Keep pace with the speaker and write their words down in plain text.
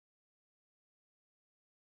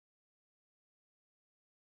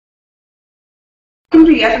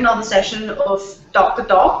welcome to yet another session of Talk the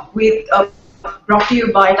Talk brought to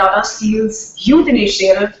you by Tata Steel's youth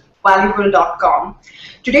initiative, Valuable.com.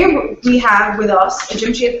 Today we have with us a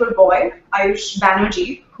Jamshedpur boy, Ayush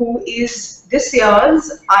Banerjee, who is this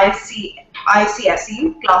year's ISC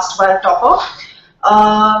Class 12 Topper.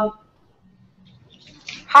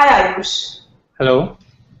 Hi Ayush. Hello.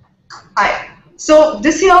 Hi. So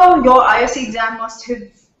this year your ISC exam must have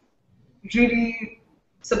really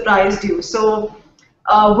surprised you. So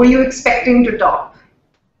were you expecting to top?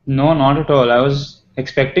 No, not at all. I was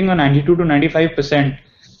expecting a 92 to 95%,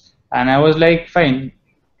 and I was like, fine,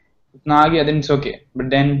 itna aa gaya, then it's okay. But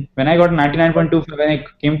then when I got 99.25, when I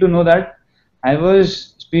came to know that, I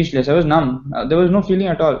was speechless. I was numb. There was no feeling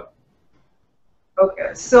at all. Okay,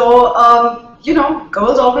 so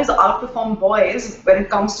girls always outperform boys when it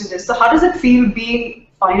comes to this. So how does it feel being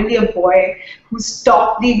finally a boy who's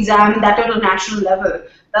topped the exam, that at a national level?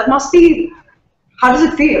 That must be, how does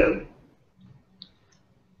it feel?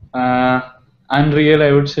 Unreal,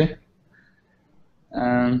 I would say.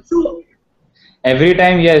 So, every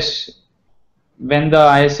time, yes, when the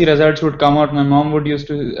ISC results would come out, my mom would used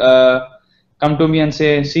to come to me and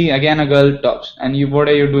say, see, again a girl tops, and you, what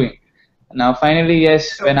are you doing? Now finally,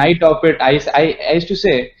 yes, when I top it, I used to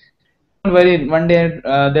say, don't worry, one day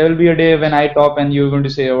there will be a day when I top and you're going to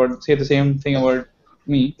say the same thing about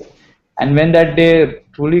me. And when that day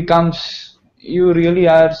truly comes, you really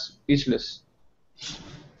are speechless.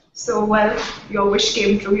 So, well, your wish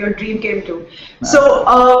came true, your dream came true. So,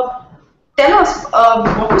 tell us,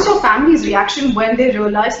 what was your family's reaction when they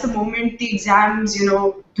realized the moment the exams,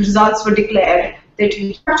 the results were declared, that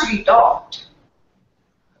you actually topped?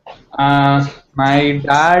 My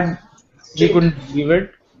dad, he couldn't believe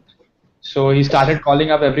it. So he started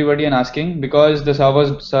calling up everybody and asking because the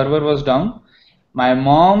server was down. My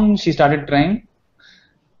mom, she started crying,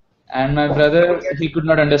 and my brother, he could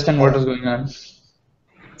not understand what was going on.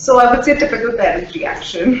 So I would say typical parent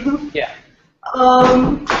reaction. Yeah.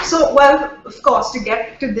 So, well, of course, to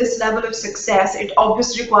get to this level of success, it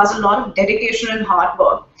obviously requires a lot of dedication and hard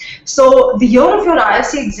work. So the year of your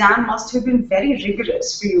ISC exam must have been very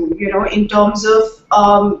rigorous for you, in terms of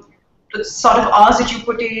the sort of hours that you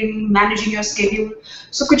put in, managing your schedule.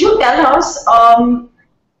 So could you tell us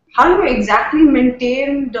how you exactly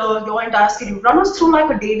maintained your entire schedule? Run us through like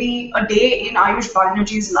a day in Ayush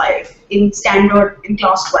Banerjee's life in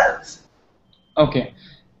class 12. Okay.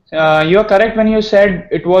 You are correct when you said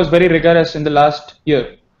it was very rigorous in the last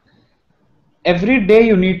year. Every day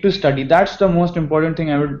you need to study. That's the most important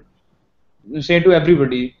thing I would say to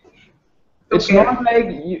everybody. It's not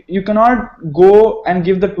like you cannot go and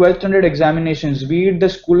give the 12th standard examinations, be it the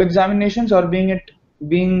school examinations or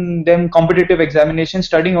being them competitive examinations,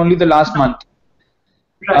 studying only the last month.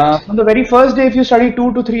 Right. On the very first day, if you study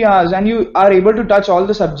 2 to 3 hours and you are able to touch all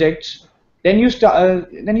the subjects, then you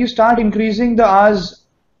start increasing the hours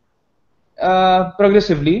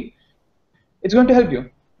progressively. It's going to help you.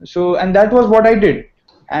 So, and that was what I did.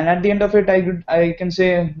 And at the end of it, I can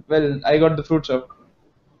say, well, I got the fruits of.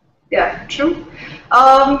 Yeah, true.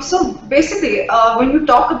 So basically, when you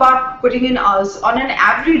talk about putting in hours, on an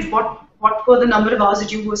average, what were the number of hours that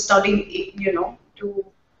you were studying, to?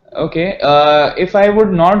 Okay, if I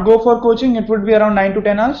would not go for coaching, it would be around 9 to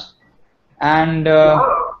 10 hours. And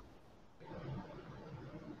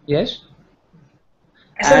yes.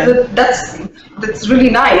 So that's really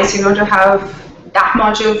nice, to have that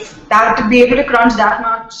much of that, to be able to crunch that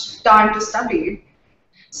much time to study.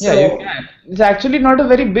 So, yeah, you can. It's actually not a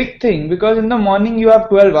very big thing because in the morning you have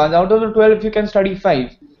 12 hours. Out of the 12, you can study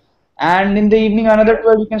 5. And in the evening, another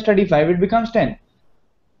 12, you can study 5. It becomes 10.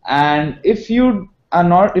 And if you are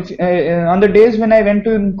not, on the days when I went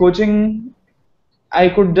to coaching, I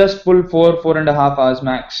could just pull 4.5 hours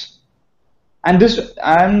max. And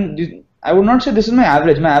I would not say this is my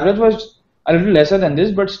average. My average was a little lesser than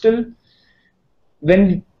this, but still,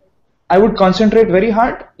 when I would concentrate very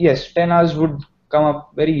hard, yes, 10 hours would come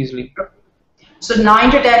up very easily. So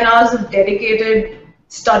 9 to 10 hours of dedicated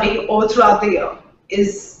study all throughout the year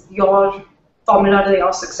is your formula to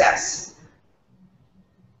your success.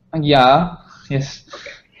 Yeah. Yes.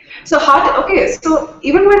 Okay. So so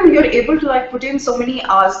even when you're able to put in so many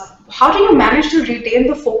hours, how do you manage to retain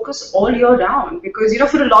the focus all year round? Because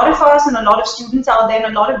for a lot of us and a lot of students out there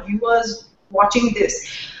and a lot of viewers watching this,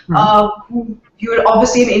 who you're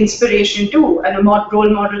obviously an inspiration to and a role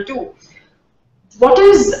model too. What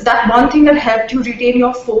is that one thing that helped you retain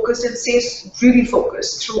your focus and stay really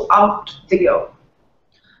focused throughout the year?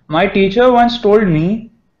 My teacher once told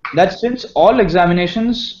me that since all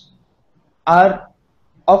examinations are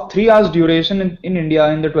of 3 hours duration in India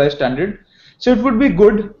in the 12th standard, so it would be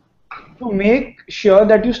good to make sure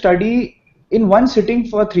that you study in one sitting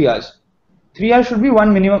for 3 hours. 3 hours should be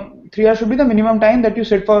one minimum. 3 hours should be the minimum time that you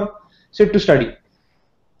sit to study.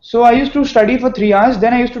 So I used to study for 3 hours.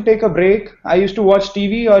 Then I used to take a break. I used to watch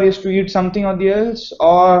TV or used to eat something or the else,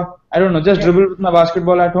 or I don't know, just dribble with my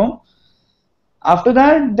basketball at home. After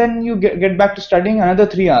that, then you get back to studying another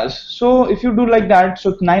 3 hours. So if you do like that,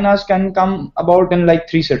 so 9 hours can come about in like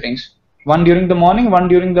three sittings. One during the morning, one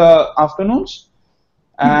during the afternoons,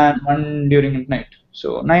 and one during at night.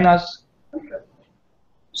 So 9 hours.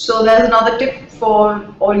 So there's another tip for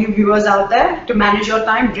all you viewers out there to manage your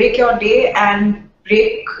time, break your day and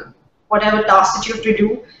break whatever task that you have to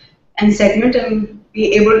do and segment and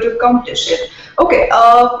be able to accomplish it. Okay,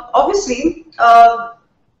 obviously,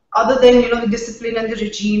 other than the discipline and the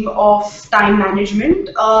regime of time management,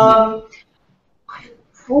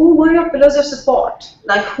 who were your pillars of support?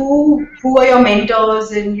 Like who are your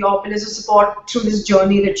mentors and your pillars of support through this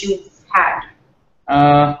journey that you've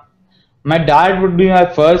had? My dad would be my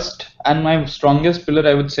first and my strongest pillar,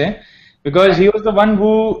 I would say, because he was the one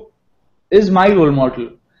who is my role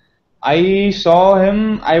model. I saw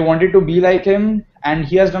him, I wanted to be like him, and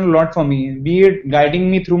he has done a lot for me, be it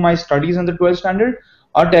guiding me through my studies in the 12th standard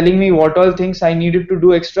or telling me what all things I needed to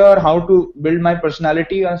do extra or how to build my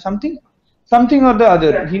personality or something or the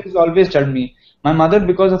other. He's always told me. My mother,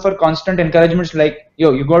 because of her constant encouragement, is like,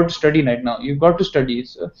 yo, you got to study right now. You got to study.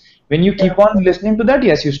 So when you keep on listening to that,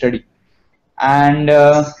 yes, you study. And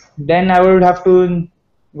then I would have to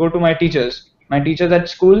go to my teachers. My teachers at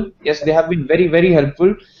school, yes, they have been very, very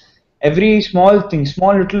helpful. Every small thing,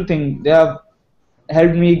 small little thing, they have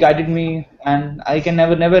helped me, guided me, and I can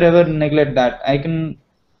never, ever neglect that.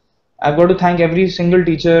 I've got to thank every single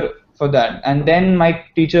teacher for that. And then my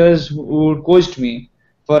teachers who coached me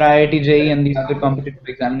for IIT JEE and these other competitive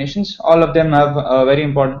examinations, all of them have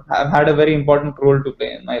had a very important role to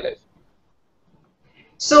play in my life.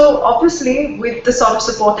 So obviously, with the sort of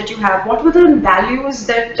support that you have, what were the values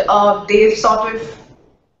that they've sort of,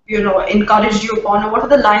 encouraged you upon, or what are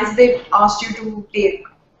the lines they asked you to take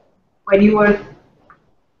when you were?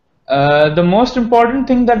 The most important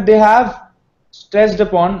thing that they have stressed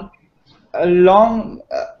upon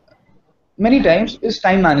many times is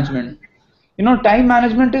time management. Time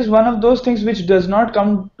management is one of those things which does not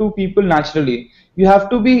come to people naturally. You have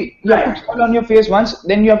to fall on your face once,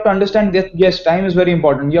 then you have to understand that yes, time is very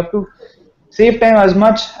important. You have to save time as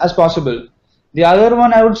much as possible. The other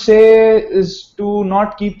one I would say is to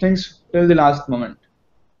not keep things till the last moment.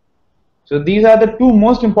 So these are the two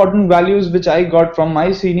most important values which I got from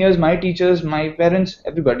my seniors, my teachers, my parents,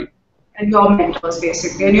 everybody. And your mentors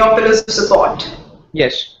basically, and your pillars of support.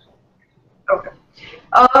 Yes. Okay.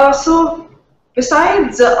 So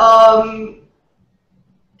besides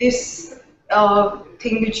this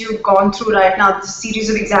thing which you've gone through right now, this series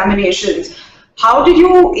of examinations, how were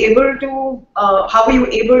you able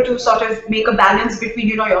to sort of make a balance between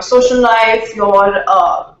your social life, your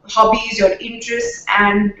hobbies, your interests,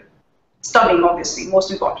 and studying, obviously, most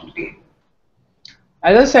importantly?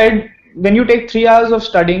 As I said, when you take 3 hours of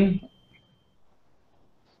studying,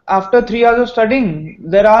 after 3 hours of studying,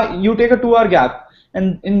 you take a 2-hour gap,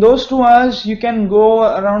 and in those 2 hours you can go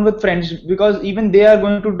around with friends because even they are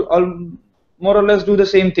going to more or less do the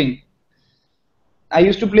same thing. I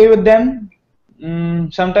used to play with them.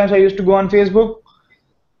 Sometimes I used to go on Facebook,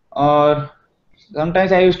 or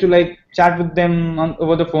sometimes I used to chat with them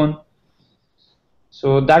over the phone.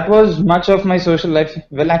 So that was much of my social life.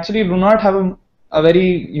 Well, actually, do not have a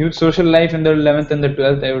very huge social life in the 11th and the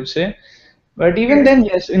 12th, I would say. But even then,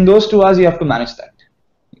 yes, in those 2 hours, you have to manage that.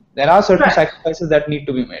 There are certain sacrifices that need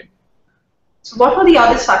to be made. So what were the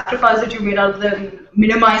other sacrifices that you made other than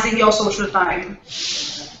minimizing your social time?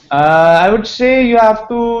 I would say you have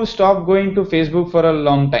to stop going to Facebook for a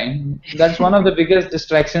long time. That's one of the biggest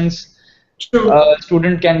distractions a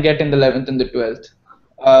student can get in the 11th and the 12th.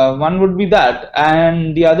 One would be that,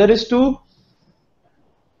 and the other is to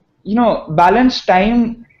balance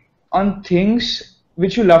time on things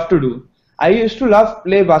which you love to do. I used to love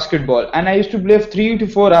play basketball, and I used to play 3 to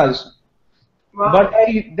 4 hours. Wow. But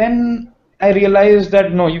then I realized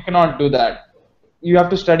that no, you cannot do that. You have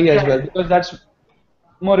to study as well because that's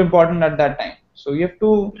more important at that time. So you have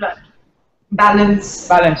to balance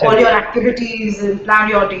all your activities and plan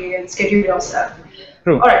your day and schedule yourself.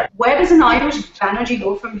 True. All right. Where does an Ayush Banerjee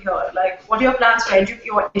go from here? Like, what are your plans for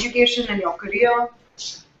your education and your career?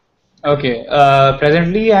 Okay.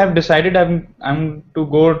 Presently, I have decided I'm to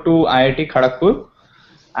go to IIT Kharagpur.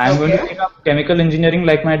 I'm going to take up chemical engineering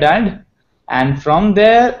like my dad, and from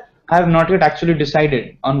there, I have not yet actually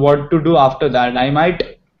decided on what to do after that. I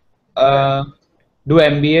might do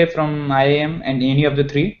MBA from IIM and any of the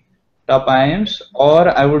three, top IIMs, or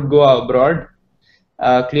I would go abroad,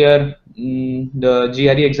 clear the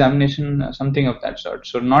GRE examination, something of that sort.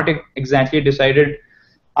 So not exactly decided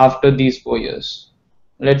after these 4 years.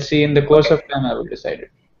 Let's see, in the course of time I will decide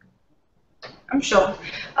it. I'm sure.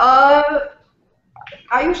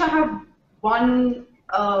 Ayush, I have one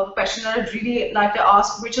question that I'd really like to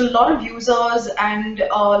ask, which a lot of users and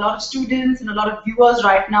a lot of students and a lot of viewers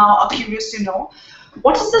right now are curious to know.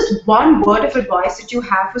 What is this one word of advice that you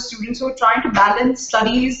have for students who are trying to balance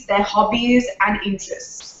studies, their hobbies, and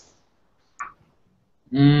interests?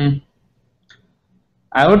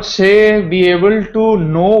 I would say be able to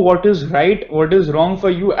know what is right, what is wrong for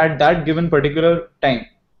you at that given particular time.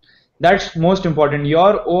 That's most important.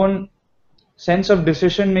 Your own sense of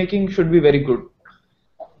decision making should be very good.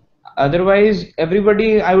 Otherwise,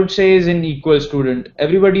 everybody, I would say, is an equal student.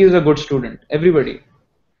 Everybody is a good student. Everybody.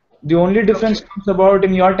 The only difference comes about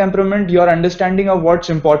in your temperament, your understanding of what's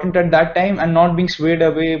important at that time, and not being swayed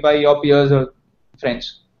away by your peers or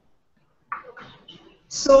friends.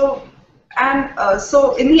 So,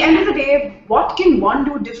 so in the end of the day, what can one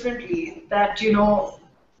do differently that,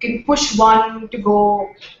 can push one to go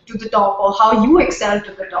to the top, or how you excel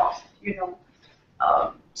to the top,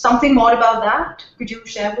 something more about that? Could you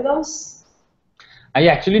share with us? I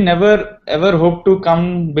actually never ever hope to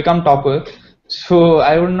become topper, so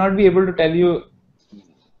I would not be able to tell you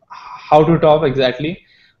how to top exactly.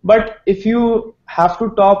 But if you have to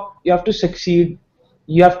top, you have to succeed.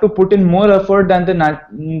 You have to put in more effort than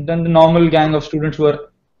the normal gang of students who are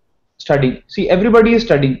studying. See, everybody is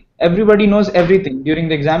studying. Everybody knows everything. During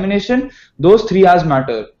the examination, those 3 hours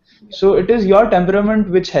matter. So it is your temperament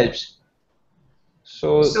which helps.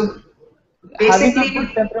 So having a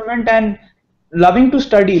good temperament and loving to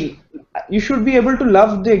study, you should be able to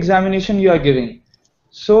love the examination you are giving.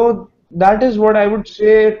 So that is what I would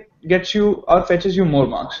say gets you or fetches you more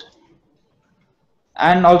marks.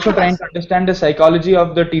 And also trying to understand the psychology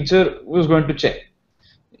of the teacher who's going to check.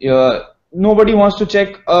 Nobody wants to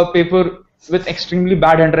check a paper with extremely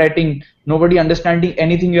bad handwriting, nobody understanding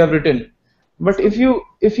anything you have written. But if you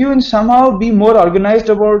in somehow be more organized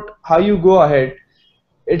about how you go ahead,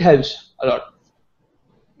 it helps a lot.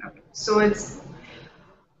 So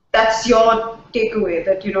that's your takeaway,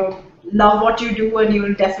 that love what you do and you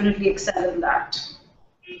will definitely excel in that.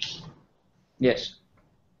 Yes.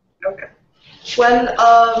 Okay.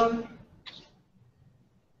 Well,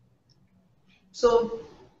 so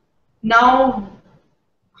now,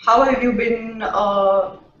 how have you been,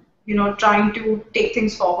 trying to take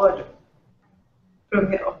things forward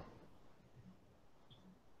from here?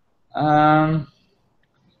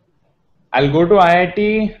 I'll go to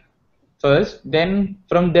IIT first. Then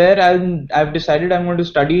from there, I've decided I'm going to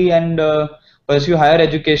study and pursue higher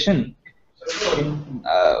education.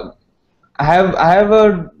 I have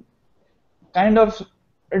a kind of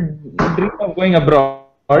a dream of going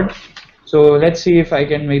abroad. So let's see if I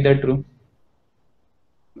can make that true.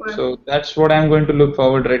 Well, so that's what I'm going to look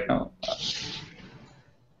forward right now.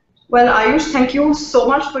 Well, Ayush, thank you so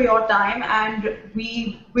much for your time, and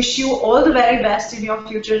we wish you all the very best in your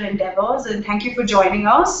future endeavors, and thank you for joining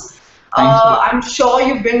us. I'm sure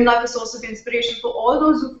you've been like a source of inspiration for all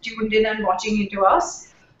those who've tuned in and watching into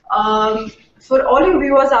us. For all you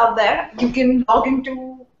viewers out there, you can log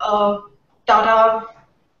into Tata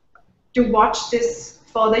to watch this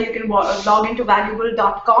further. You can log into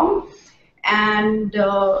valuable.com and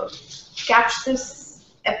catch this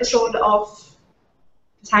episode of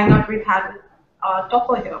this Hangout we've had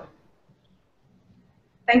Topper here.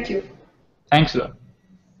 Thank you. Thanks a lot.